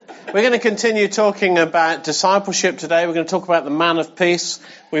We're going to continue talking about discipleship today. We're going to talk about the man of peace.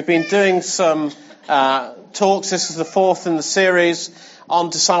 We've been doing some talks. This is the fourth in the series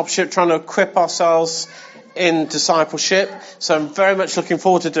on discipleship, trying to equip ourselves in discipleship. So I'm very much looking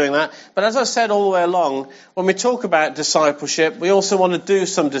forward to doing that. But as I said all the way along, when we talk about discipleship, we also want to do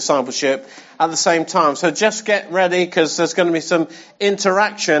some discipleship at the same time. So just get ready, because there's going to be some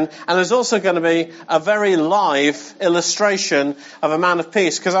interaction, and there's also going to be a very live illustration of a man of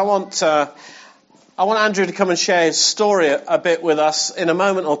peace, because I want Andrew to come and share his story a bit with us in a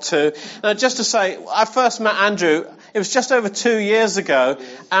moment or two. Now, just to say, I first met Andrew, it was just over 2 years ago,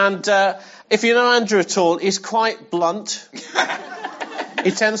 and if you know Andrew at all, he's quite blunt.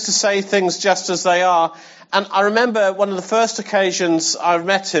 He tends to say things just as they are. And I remember one of the first occasions I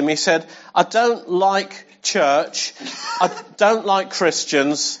met him, he said, "I don't like church, I don't like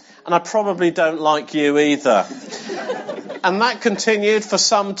Christians, and I probably don't like you either." And that continued for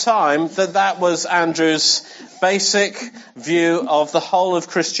some time. That was Andrew's basic view of the whole of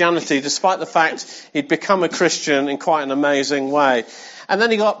Christianity, despite the fact he'd become a Christian in quite an amazing way. And then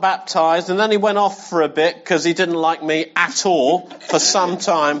he got baptized, and then he went off for a bit because he didn't like me at all for some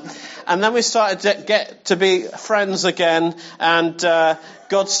time. And then we started to get to be friends again, and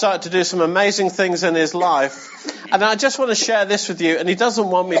God started to do some amazing things in his life. And I just want to share this with you, and he doesn't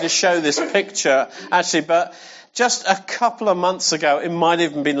want me to show this picture, actually, but just a couple of months ago, it might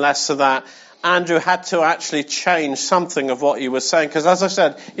even been less than that, Andrew had to actually change something of what he was saying, because as I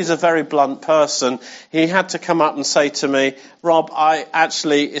said, he's a very blunt person. He had to come up and say to me, "Rob,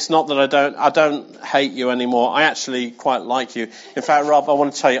 it's not that I don't hate you anymore. I actually quite like you. In fact, Rob, I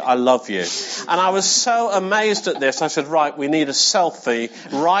want to tell you I love you." And I was so amazed at this. I said, "Right, we need a selfie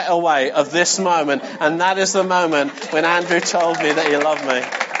right away of this moment." And that is the moment when Andrew told me that he loved me.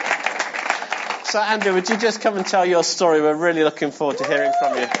 So Andrew, would you just come and tell your story? We're really looking forward to hearing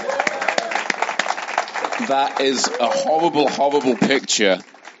from you. That is a horrible, horrible picture.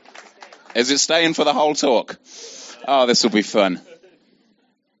 Is it staying for the whole talk? Oh, this will be fun.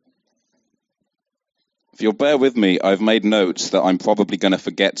 If you'll bear with me, I've made notes that I'm probably going to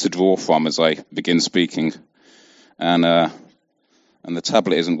forget to draw from as I begin speaking. And the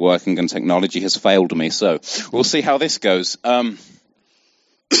tablet isn't working and technology has failed me, so we'll see how this goes. Rob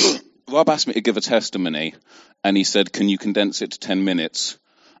asked me to give a testimony, and he said, "Can you condense it to 10 minutes?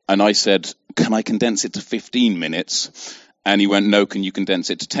 And I said, "Can I condense it to 15 minutes? And he went, "No, can you condense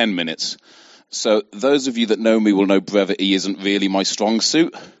it to 10 minutes? So those of you that know me will know brevity isn't really my strong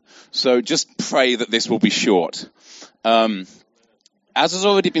suit. So just pray that this will be short. As has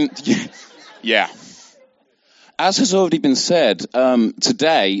already been, As has already been said,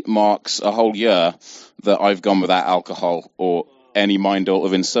 today marks a whole year that I've gone without alcohol or any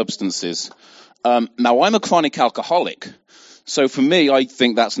mind-altering substances. Now, I'm a chronic alcoholic. So for me, I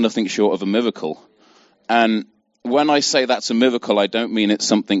think that's nothing short of a miracle. And when I say that's a miracle, I don't mean it's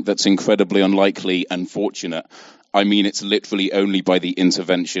something that's incredibly unlikely and fortunate. I mean it's literally only by the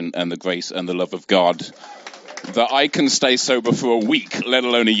intervention and the grace and the love of God that I can stay sober for a week, let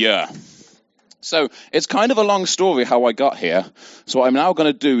alone a year. So it's kind of a long story how I got here. So what I'm now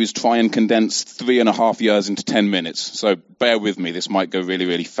going to do is try and condense 3.5 years into 10 minutes. So bear with me, this might go really,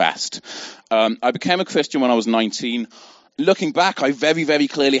 really fast. I became a Christian when I was 19. Looking back, I very, very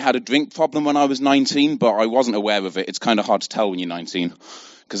clearly had a drink problem when I was 19, but I wasn't aware of it. It's kind of hard to tell when you're 19,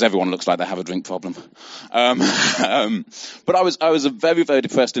 because everyone looks like they have a drink problem. But I was a very, very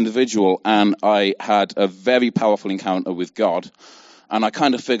depressed individual, and I had a very powerful encounter with God. And I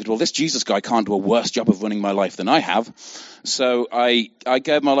kind of figured, well, this Jesus guy can't do a worse job of running my life than I have. So I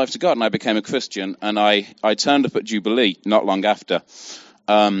gave my life to God, and I became a Christian, and I turned up at Jubilee not long after.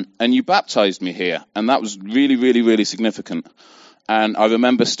 And you baptized me here, and that was really, really, really significant. And I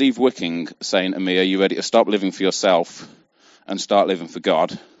remember Steve Wicking saying to me, "Are you ready to stop living for yourself and start living for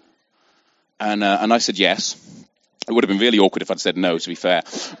God?" And I said yes. It would have been really awkward if I'd said no, to be fair.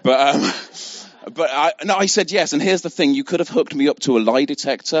 But I said yes. And here's the thing: you could have hooked me up to a lie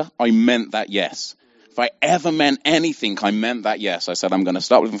detector. I meant that yes. If I ever meant anything, I meant that yes. I said I'm going to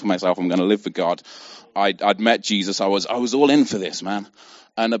stop living for myself. I'm going to live for God. I'd met Jesus. I was all in for this, man.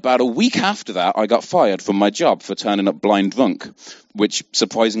 And about a week after that, I got fired from my job for turning up blind drunk, which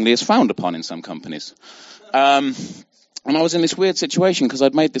surprisingly is frowned upon in some companies. And I was in this weird situation because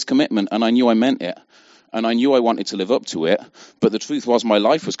I'd made this commitment and I knew I meant it. And I knew I wanted to live up to it. But the truth was my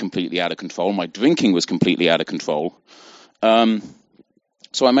life was completely out of control. My drinking was completely out of control.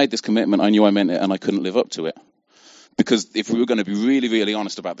 So I made this commitment. I knew I meant it and I couldn't live up to it. Because if we were going to be really, really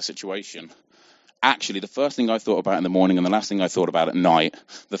honest about the situation, actually, the first thing I thought about in the morning and the last thing I thought about at night,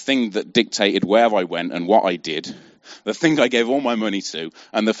 the thing that dictated where I went and what I did, the thing I gave all my money to,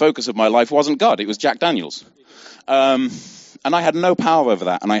 and the focus of my life wasn't God, it was Jack Daniels. And I had no power over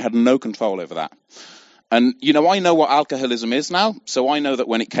that, and I had no control over that. And, I know what alcoholism is now, so I know that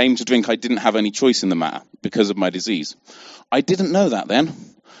when it came to drink, I didn't have any choice in the matter because of my disease. I didn't know that then.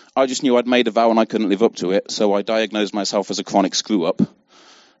 I just knew I'd made a vow and I couldn't live up to it, so I diagnosed myself as a chronic screw-up,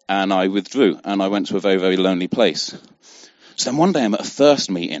 and I withdrew, and I went to a very, very lonely place. So then one day I'm at a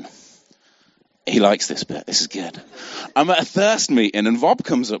thirst meeting. He likes this bit, this is good. I'm at a thirst meeting, and Rob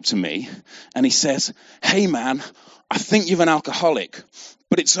comes up to me, and he says, "Hey man, I think you're an alcoholic,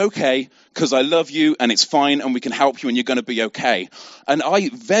 but it's okay, because I love you, and it's fine, and we can help you, and you're going to be okay." And I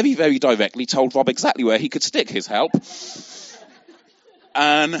very, very directly told Rob exactly where he could stick his help.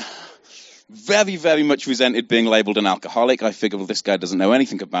 And very, very much resented being labelled an alcoholic. I figured, well, this guy doesn't know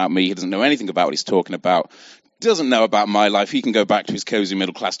anything about me. He doesn't know anything about what he's talking about. Doesn't know about my life. He can go back to his cozy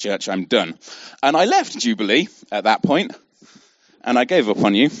middle-class church. I'm done. And I left Jubilee at that point, and I gave up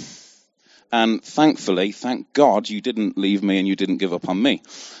on you. And thankfully, thank God, you didn't leave me and you didn't give up on me.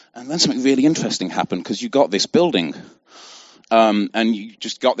 And then something really interesting happened, because you got this building. And you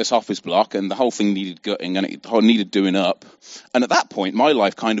just got this office block, and the whole thing needed gutting, and it needed doing up. And at that point, my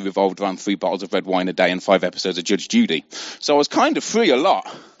life kind of revolved around 3 bottles of red wine a day and 5 episodes of Judge Judy. So I was kind of free a lot.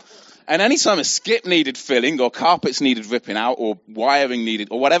 And anytime a skip needed filling, or carpets needed ripping out, or wiring needed,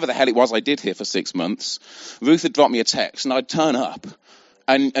 or whatever the hell it was I did here for 6 months, Ruth had dropped me a text, and I'd turn up.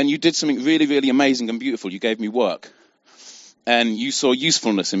 And you did something really, really amazing and beautiful. You gave me work. And you saw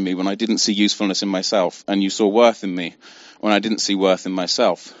usefulness in me when I didn't see usefulness in myself. And you saw worth in me when I didn't see worth in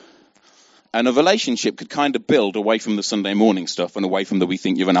myself. And a relationship could kind of build away from the Sunday morning stuff and away from the "we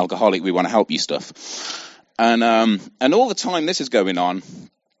think you're an alcoholic, we want to help you" stuff. And all the time this is going on,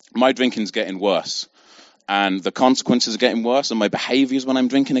 my drinking's getting worse. And the consequences are getting worse, and my behaviours when I'm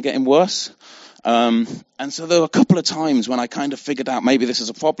drinking are getting worse. And so there were a couple of times when I kind of figured out maybe this is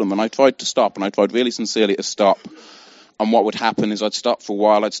a problem, and I tried to stop, and I tried really sincerely to stop. And what would happen is I'd stop for a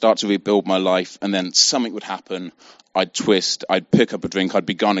while, I'd start to rebuild my life, and then something would happen, I'd twist, I'd pick up a drink, I'd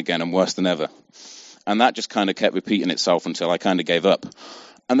be gone again, and worse than ever. And that just kind of kept repeating itself until I kind of gave up.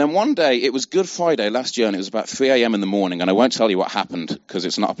 And then one day, it was Good Friday last year, and it was about 3 a.m. in the morning, and I won't tell you what happened, because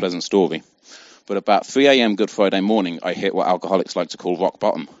it's not a pleasant story. But about 3 a.m. Good Friday morning, I hit what alcoholics like to call rock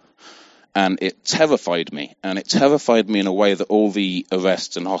bottom. And it terrified me, and it terrified me in a way that all the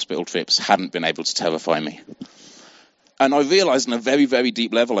arrests and hospital trips hadn't been able to terrify me. And I realized on a very, very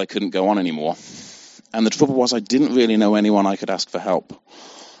deep level I couldn't go on anymore. And the trouble was I didn't really know anyone I could ask for help.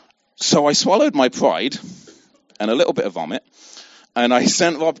 So I swallowed my pride and a little bit of vomit, and I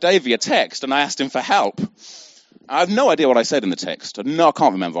sent Rob Davey a text, and I asked him for help. I have no idea what I said in the text. No, I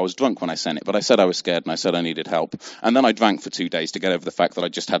can't remember. I was drunk when I sent it, but I said I was scared, and I said I needed help. And then I drank for 2 days to get over the fact that I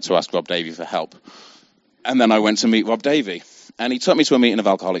just had to ask Rob Davey for help. And then I went to meet Rob Davey, and he took me to a meeting of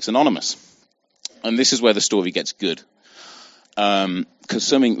Alcoholics Anonymous. And this is where the story gets good. Because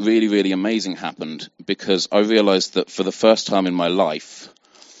something really, really amazing happened, because I realized that for the first time in my life,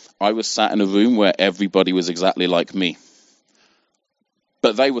 I was sat in a room where everybody was exactly like me.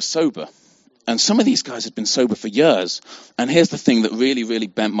 But they were sober. And some of these guys had been sober for years. And here's the thing that really, really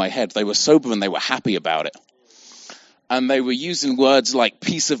bent my head. They were sober and they were happy about it. And they were using words like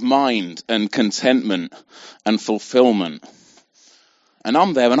peace of mind and contentment and fulfillment. And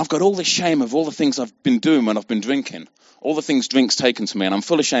I'm there, and I've got all this shame of all the things I've been doing when I've been drinking. All the things drink's taken to me, and I'm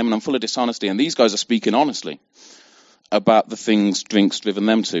full of shame and I'm full of dishonesty. And these guys are speaking honestly about the things drink's driven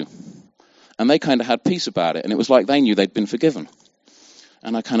them to. And they kind of had peace about it. And it was like they knew they'd been forgiven.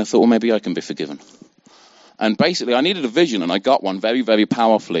 And I kind of thought, well, maybe I can be forgiven. And basically, I needed a vision, and I got one very, very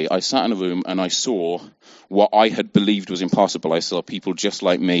powerfully. I sat in a room, and I saw what I had believed was impossible. I saw people just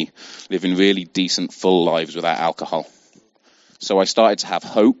like me living really decent, full lives without alcohol. So I started to have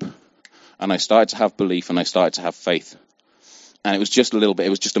hope, and I started to have belief, and I started to have faith. And it was just a little bit, it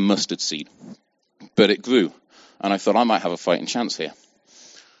was just a mustard seed. But it grew, and I thought I might have a fighting chance here.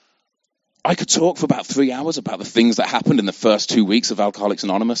 I could talk for about 3 hours about the things that happened in the first 2 weeks of Alcoholics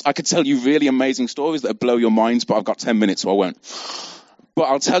Anonymous. I could tell you really amazing stories that would blow your minds, but I've got 10 minutes, so I won't. But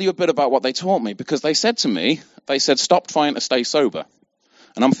I'll tell you a bit about what they taught me, because they said to me, stop trying to stay sober.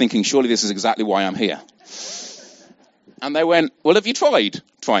 And I'm thinking, surely this is exactly why I'm here. And they went, well, have you tried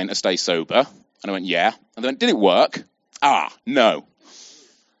trying to stay sober? And I went, yeah. And they went, did it work? No.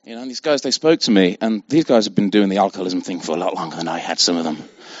 You know, and these guys, they spoke to me, and these guys have been doing the alcoholism thing for a lot longer than I had, some of them.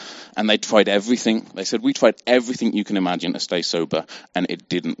 And they tried everything. They said, we tried everything you can imagine to stay sober, and it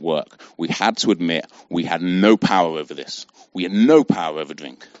didn't work. We had to admit we had no power over this. We had no power over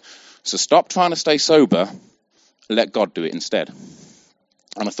drink. So stop trying to stay sober. Let God do it instead.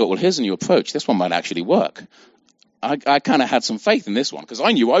 And I thought, well, here's a new approach. This one might actually work. I kind of had some faith in this one because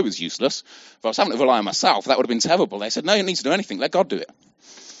I knew I was useless. If I was having to rely on myself, that would have been terrible. They said, no, you don't need to do anything. Let God do it.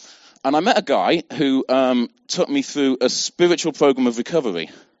 And I met a guy who took me through a spiritual program of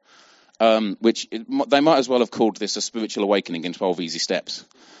recovery, which they might as well have called this a spiritual awakening in 12 easy steps.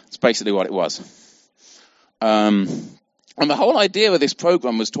 It's basically what it was. And the whole idea of this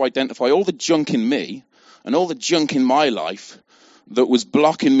program was to identify all the junk in me and all the junk in my life that was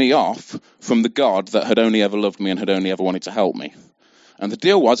blocking me off from the God that had only ever loved me and had only ever wanted to help me. And the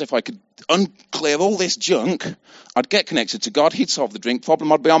deal was, if I could unclear all this junk, I'd get connected to God, he'd solve the drink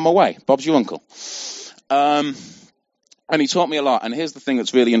problem, I'd be on my way. Bob's your uncle. And he taught me a lot. And here's the thing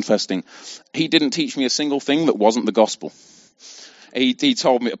that's really interesting. He didn't teach me a single thing that wasn't the gospel. He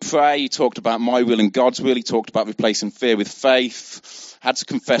told me to pray. He talked about my will and God's will. He talked about replacing fear with faith. Had to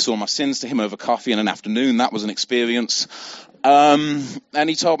confess all my sins to him over coffee in an afternoon. That was an experience. And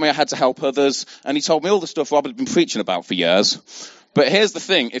he told me I had to help others. And he told me all the stuff Rob had been preaching about for years. But here's the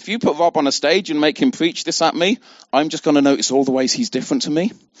thing. If you put Rob on a stage and make him preach this at me, I'm just going to notice all the ways he's different to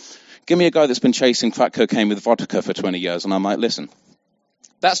me. Give me a guy that's been chasing crack cocaine with vodka for 20 years, and I might listen.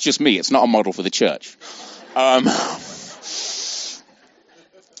 That's just me. It's not a model for the church.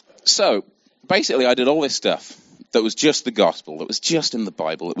 So, basically, I did all this stuff that was just the gospel, that was just in the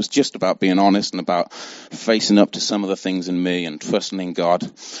Bible. It was just about being honest and about facing up to some of the things in me and trusting in God.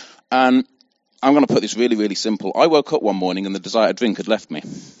 And I'm going to put this really, really simple. I woke up one morning and the desire to drink had left me.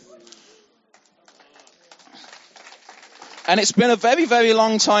 And it's been a very, very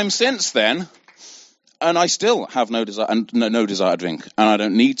long time since then, and I still have no desire to drink, and I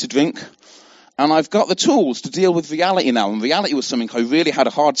don't need to drink. And I've got the tools to deal with reality now, and reality was something I really had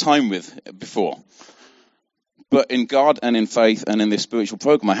a hard time with before. But in God and in faith and in this spiritual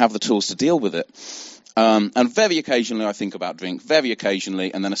program, I have the tools to deal with it. And very occasionally I think about drink, very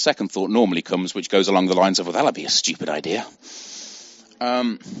occasionally, and then a second thought normally comes, which goes along the lines of, well, that'll be a stupid idea.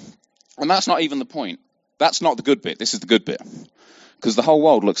 And that's not even the point. That's not the good bit. This is the good bit. Because the whole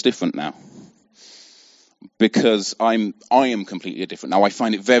world looks different now. Because I am completely different now. I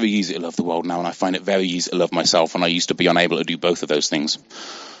find it very easy to love the world now, and I find it very easy to love myself, and I used to be unable to do both of those things.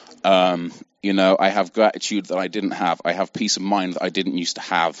 I have gratitude that I didn't have. I have peace of mind that I didn't used to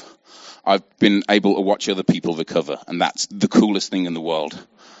have. I've been able to watch other people recover, and that's the coolest thing in the world.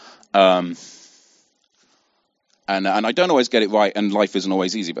 And I don't always get it right, and life isn't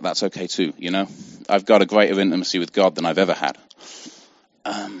always easy, but that's okay too, you know. I've got a greater intimacy with God than I've ever had.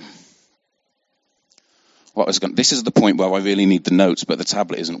 This is the point where I really need the notes, but the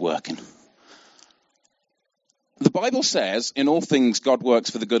tablet isn't working. The Bible says, in all things, God works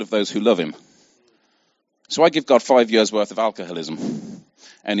for the good of those who love him. So I give God 5 years' worth of alcoholism,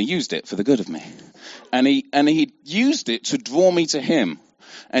 and he used it for the good of me. And he used it to draw me to him.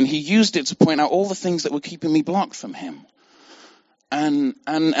 And he used it to point out all the things that were keeping me blocked from him.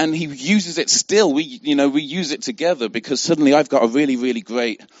 And he uses it still. We use it together because suddenly I've got a really, really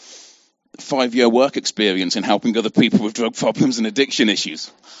great 5-year work experience in helping other people with drug problems and addiction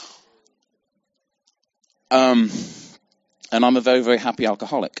issues. And I'm a very, very happy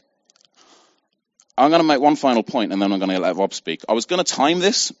alcoholic. I'm going to make one final point, and then I'm going to let Rob speak. I was going to time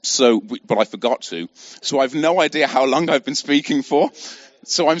this, but I forgot to. So I have no idea how long I've been speaking for.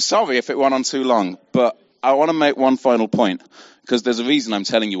 So I'm sorry if it went on too long. But I want to make one final point, because there's a reason I'm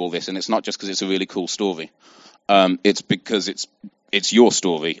telling you all this, and it's not just because it's a really cool story. It's because it's your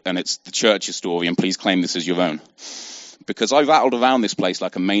story, and it's the church's story, and please claim this as your own. Because I rattled around this place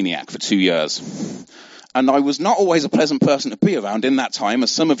like a maniac for 2 years. And I was not always a pleasant person to be around in that time,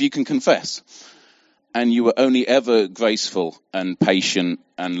 as some of you can confess. And you were only ever graceful and patient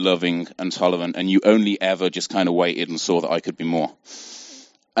and loving and tolerant, and you only ever just kind of waited and saw that I could be more.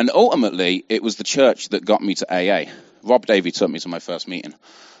 And ultimately, it was the church that got me to AA. Rob Davey took me to my first meeting.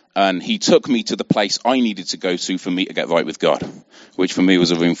 And he took me to the place I needed to go to for me to get right with God, which for me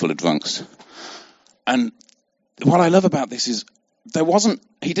was a room full of drunks. And what I love about this is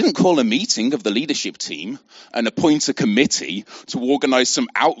he didn't call a meeting of the leadership team and appoint a committee to organize some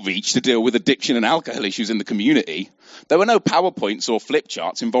outreach to deal with addiction and alcohol issues in the community. There were no PowerPoints or flip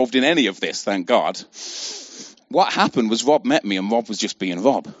charts involved in any of this, thank God. What happened was Rob met me, and Rob was just being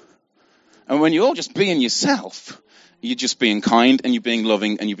Rob. And when you're all just being yourself, you're just being kind, and you're being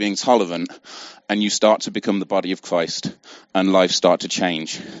loving, and you're being tolerant, and you start to become the body of Christ, and lives start to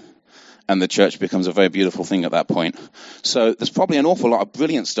change. And the church becomes a very beautiful thing at that point. So there's probably an awful lot of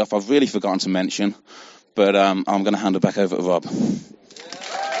brilliant stuff I've really forgotten to mention, but I'm going to hand it back over to Rob.